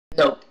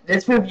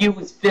This review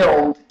was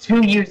filmed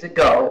 2 years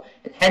ago,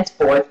 and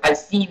henceforth I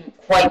seem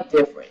quite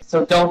different.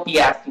 So don't be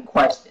asking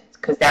questions,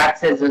 because that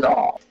says it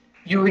all.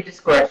 Viewer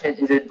discretion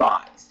is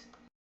advised.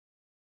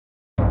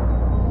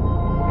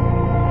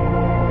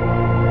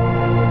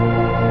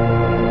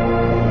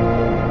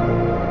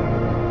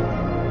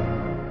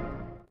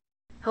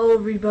 Hello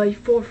everybody,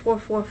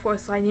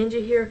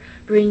 4444/Ninja here,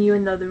 bringing you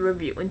another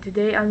review. And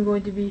today I'm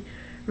going to be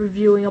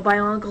reviewing a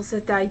Bionicle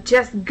set that I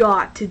just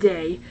got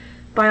today.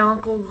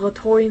 Bionicle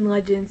Glatorian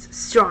Legends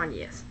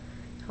Stronius.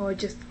 Or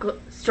just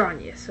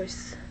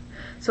Stronius.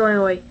 So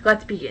anyway,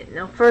 let's begin.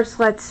 Now first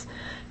let's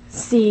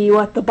see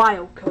what the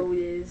biocode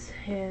is.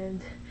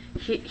 And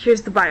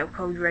here's the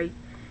biocode right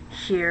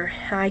here.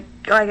 Like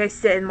I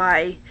said in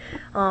my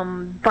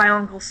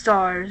Bionicle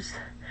Stars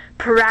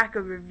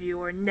Paraka review,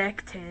 or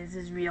Nectin is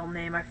his real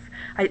name,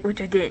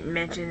 which I didn't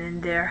mention in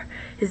there,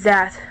 is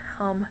that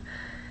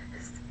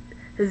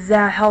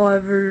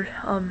however,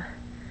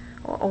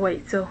 oh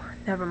wait, so,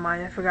 never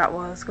mind, I forgot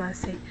what I was gonna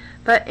say,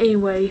 but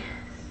anyway,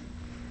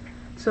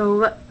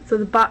 oh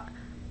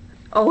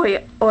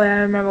wait, I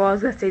remember what I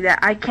was gonna say, that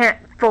I can't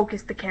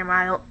focus the camera.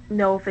 I don't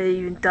know if it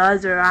even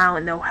does, or I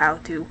don't know how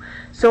to.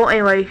 So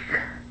anyway,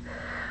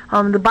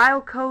 the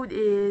biocode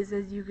is,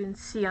 as you can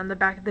see on the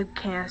back of the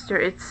canister,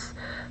 it's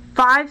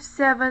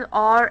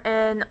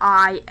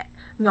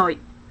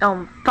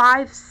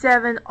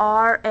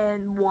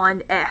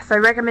 57RN1S. I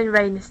recommend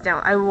writing this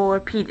down. I will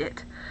repeat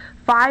it.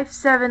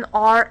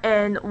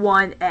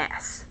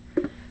 57RN1S.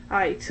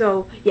 Alright,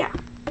 so yeah.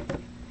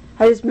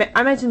 I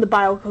mentioned the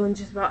biocode in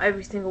just about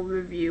every single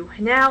review.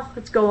 Now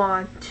let's go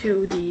on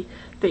to the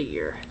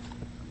figure.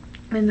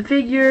 And the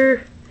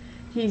figure,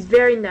 he's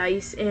very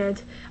nice,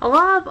 and a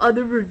lot of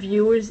other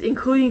reviewers,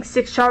 including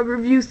 6-Shot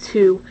Reviews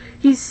too,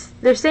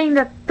 they're saying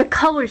that the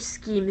color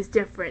scheme is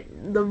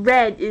different. The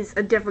red is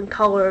a different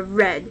color of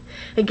red.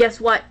 And guess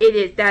what? It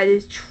is. That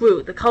is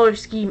true. The color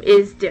scheme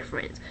is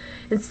different.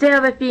 Instead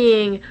of it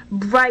being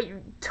bright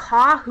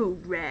Tahoe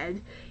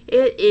red,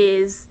 it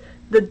is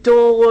the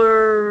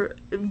duller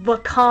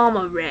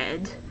Vakama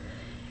red.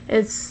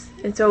 And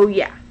so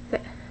yeah.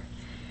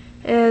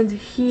 And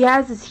he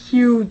has this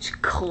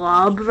huge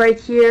club right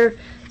here.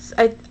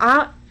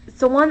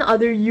 So one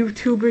other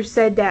YouTuber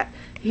said that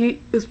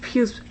he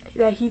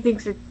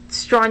thinks that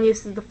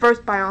Stronius is the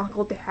first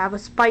Bionicle to have a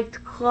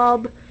spiked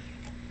club,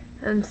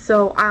 and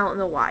so I don't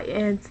know why.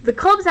 And the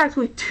club's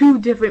actually 2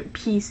 different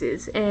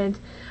pieces, and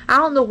I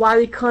don't know why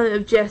they couldn't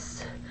have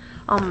just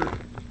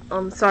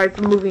sorry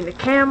for moving the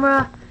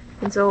camera.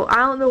 And so I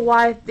don't know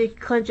why they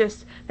couldn't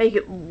just make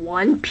it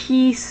 1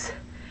 piece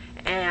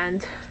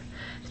and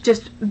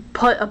just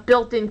put a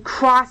built-in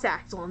cross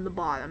axle on the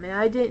bottom. And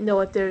I didn't know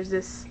if there's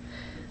this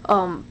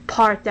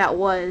part that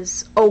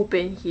was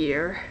open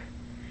here.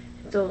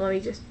 So let me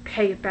just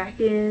peg it back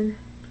in.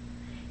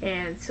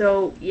 And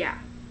so yeah.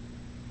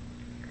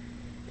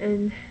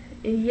 And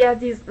he has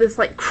this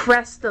like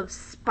crest of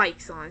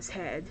spikes on his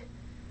head.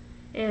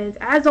 And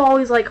as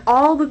always, like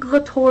all the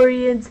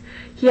Glatorians,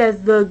 he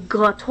has the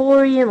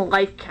Glatorian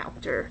life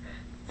counter.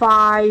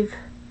 5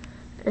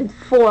 and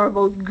 4 are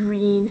both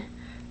green.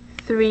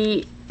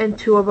 3 and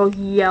 2 are both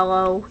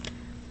yellow,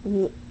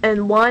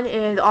 and 1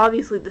 and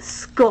obviously the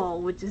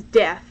skull, which is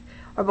death,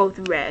 are both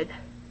red.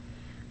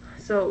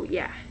 So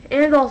yeah,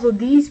 and also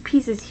these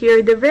pieces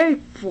here, they're very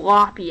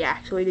floppy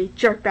actually. They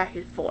jerk back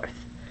and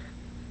forth.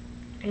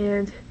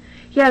 And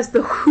he has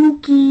the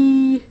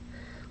hooky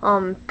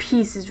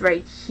pieces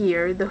right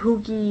here, the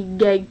hooky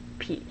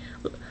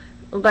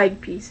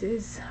leg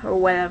pieces or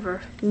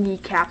whatever,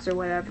 kneecaps or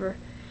whatever.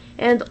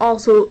 And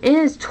also in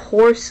his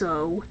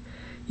torso,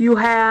 you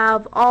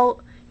have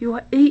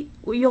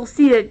you'll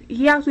see that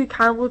he actually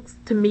kind of looks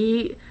to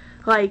me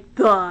like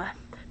the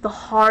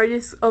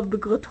hardest of the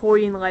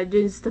Glatorian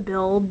Legends to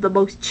build, the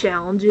most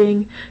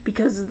challenging,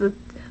 because of the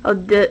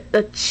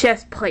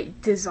chest plate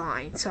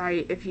design.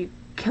 Sorry if you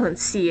can't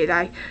see it.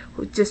 I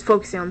was just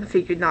focusing on the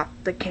figure, not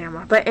the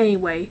camera. But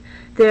anyway,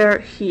 there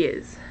he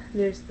is.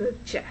 There's the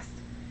chest.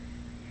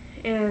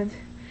 And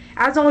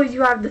as always,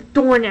 you have the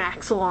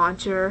Thornax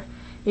launcher.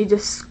 You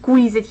just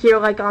squeeze it here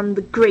like on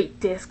the Great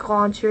Disc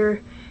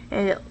launcher,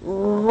 and it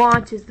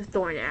launches the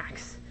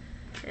Thornax.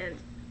 And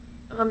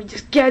let me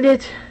just get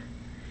it.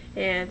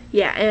 And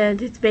yeah,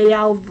 and it's made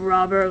out of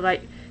rubber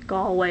like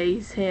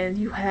always. And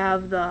you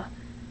have the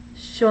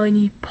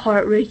shiny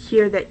part right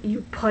here that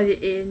you put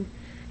it in.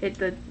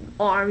 The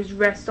arms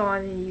rest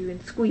on, and you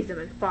can squeeze them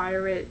and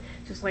fire it,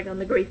 just like on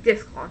the Great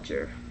Disc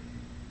launcher.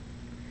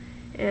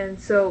 And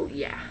so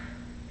yeah.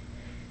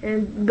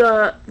 And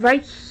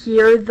right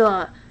here,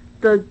 the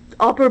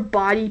upper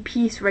body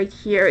piece right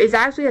here is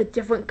actually a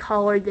different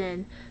color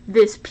than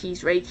this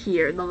piece right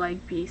here, the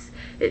leg piece.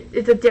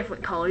 It's a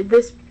different color.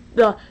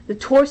 The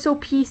torso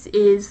piece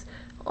is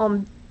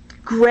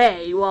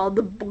gray, while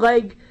the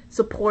leg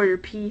supporter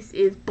piece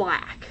is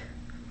black.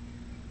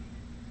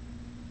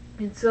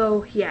 And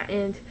so yeah,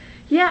 and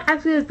he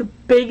actually has the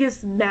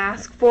biggest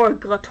mask for a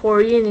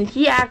Glatorian, and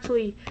he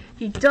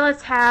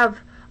does have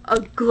a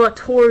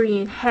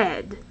Glatorian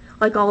head,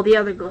 like all the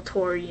other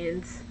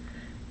Glatorians.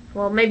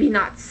 well, maybe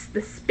not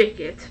the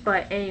spigot,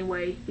 but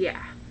anyway,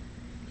 yeah.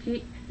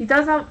 He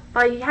does have,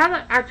 but he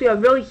has actually a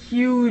really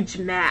huge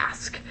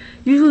mask.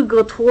 Usually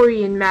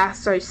Glatorian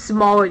masks are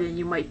smaller than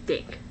you might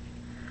think.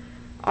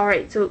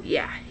 Alright, so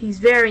yeah, he's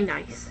very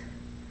nice.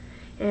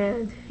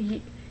 And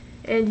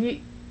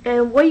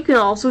what you can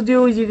also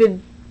do is you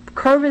can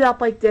curve it up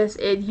like this,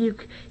 and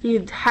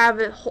you'd have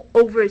it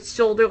over his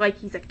shoulder like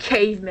he's a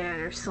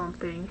caveman or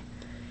something.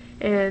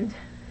 And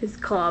his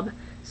club.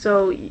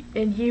 So,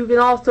 and you can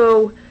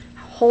also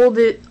hold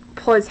it,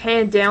 put his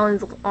hand down,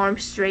 his arm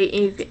straight,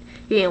 and you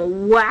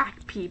can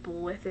whack people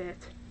with it.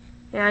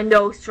 And I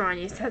know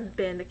Stronius hasn't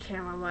been in the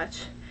camera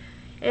much.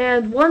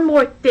 And one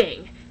more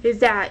thing is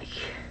that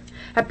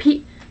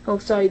oh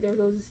sorry, there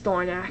goes his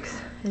thorn axe.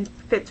 It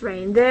fits right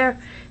in there.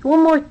 And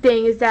one more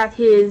thing is that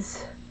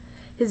his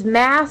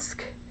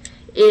mask,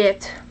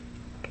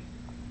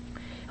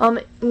 no,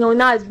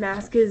 not his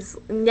mask, his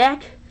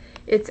neck,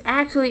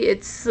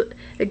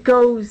 it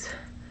goes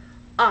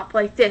up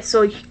like this,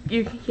 so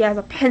he has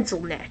a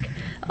pencil neck.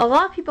 A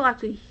lot of people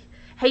actually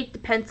hate the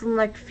pencil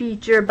neck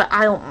feature, but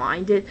I don't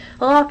mind it.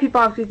 A lot of people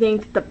actually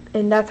think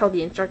and that's how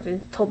the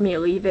instructions told me to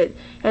leave it.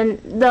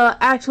 And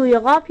actually, a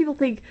lot of people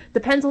think the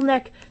pencil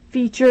neck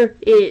feature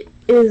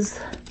is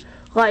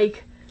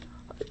like,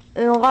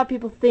 and a lot of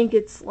people think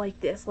it's like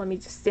this. Let me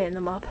just stand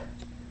them up.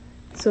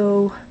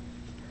 So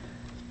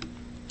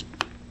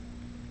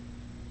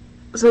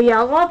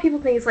yeah, a lot of people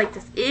think it's like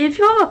this. If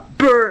you have a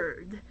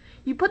bird,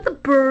 you put the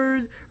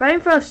bird right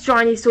in front of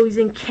Stronius so he's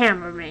in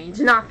camera range.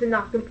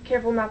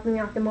 Careful not to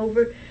knock him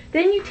over.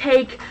 Then you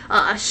take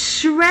a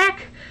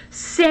Shrek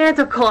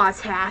Santa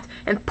Claus hat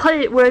and put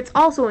it where it's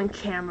also in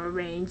camera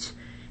range,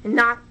 and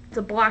not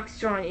to block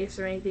Stronius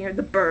or anything, or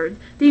the bird.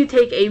 Then you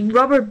take a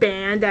rubber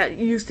band that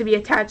used to be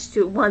attached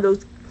to one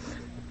of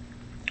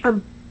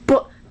those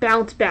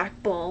bounce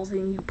back balls,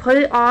 and you put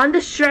it on the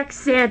Shrek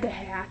Santa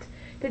hat.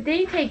 Then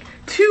you take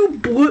two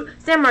blue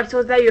samurai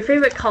swords that are your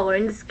favorite color.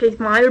 In this case,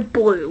 mine are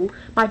blue.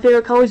 My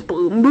favorite color is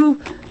blue.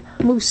 Move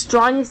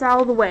Stronius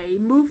out of the way.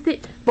 Move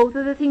both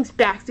of the things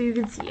back so you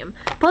can see them.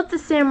 Put the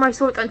samurai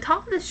swords on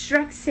top of the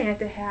Shrek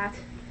Santa hat.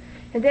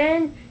 And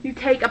then you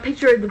take a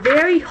picture of the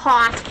very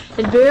hot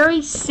and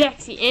very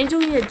sexy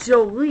Angelina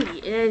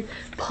Jolie, and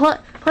put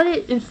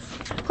it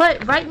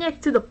right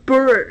next to the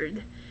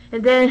bird.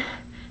 And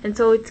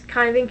so it's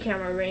kind of in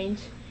camera range.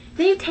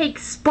 Then you take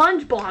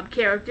SpongeBob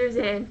characters,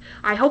 and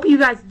I hope you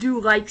guys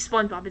do like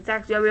SpongeBob. It's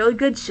actually a really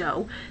good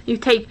show. You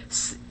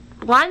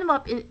line them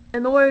up in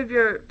order of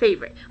your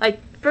favorite.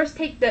 Like, first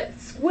take the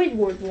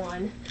Squidward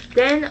one,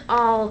 then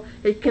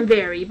it can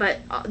vary, but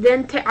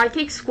then I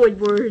take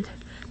Squidward,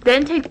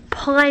 then take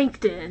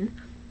Plankton,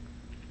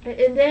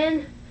 and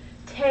then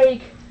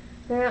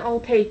I'll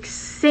take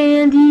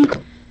Sandy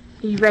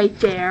right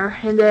there,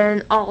 and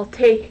then I'll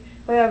take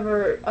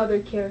whatever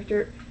other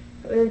character,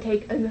 and then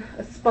take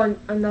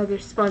another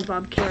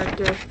SpongeBob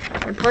character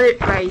and put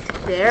it right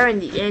there. And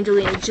the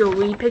Angelina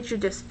Jolie picture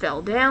just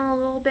fell down a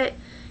little bit,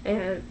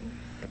 and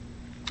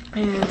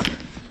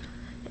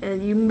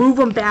you move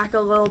them back a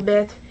little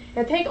bit,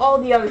 and take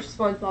all the other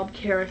SpongeBob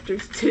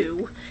characters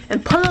too,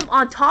 and put them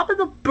on top of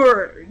the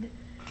bird.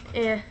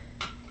 And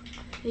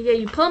yeah,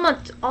 you put them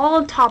all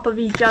on top of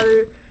each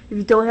other if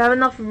you don't have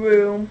enough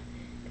room,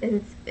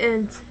 and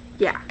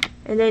yeah.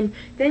 And then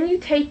you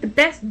take the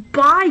Best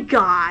Buy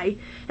guy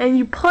and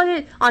you put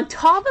it on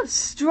top of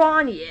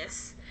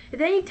Stronius. And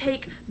then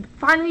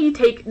finally you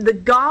take the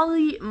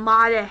Golly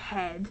Mata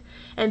head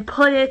and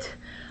put it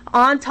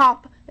on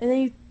top, and then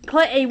you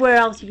put it anywhere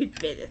else you could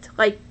fit it,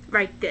 like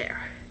right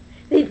there.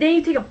 Then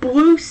you take a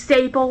blue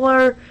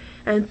stapler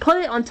and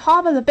put it on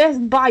top of the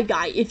Best Buy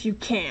guy if you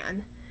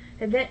can.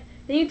 And then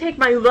you take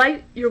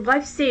your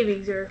life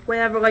savings, or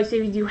whatever life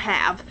savings you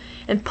have,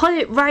 and put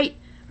it right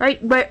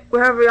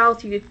wherever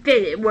else you could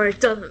fit it, where it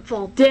doesn't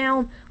fall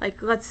down.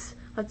 Like, let's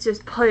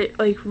just put it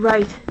like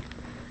right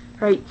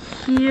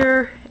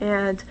here,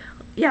 and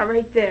yeah,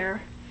 right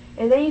there.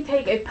 And then you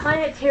take a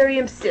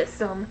planetarium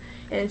system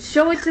and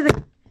show it to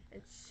the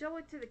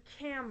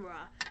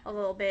camera a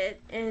little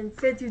bit, and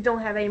since you don't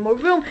have any more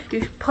room,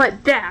 you put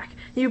it back.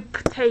 You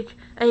take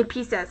any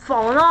piece that's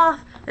fallen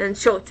off and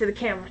show it to the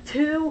camera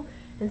too,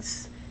 and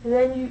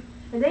then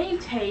you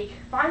take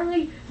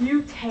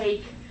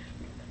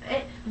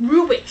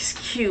Rubik's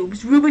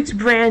cubes, Rubik's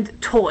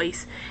brand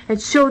toys,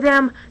 and show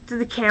them to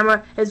the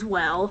camera as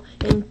well,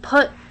 and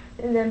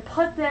then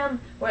put them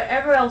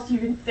wherever else you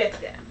can fit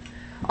them.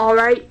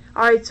 Alright,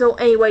 so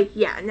anyway,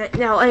 yeah,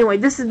 anyway,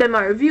 this has been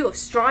my review of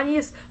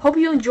Stronius. Hope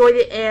you enjoyed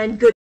it, and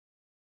good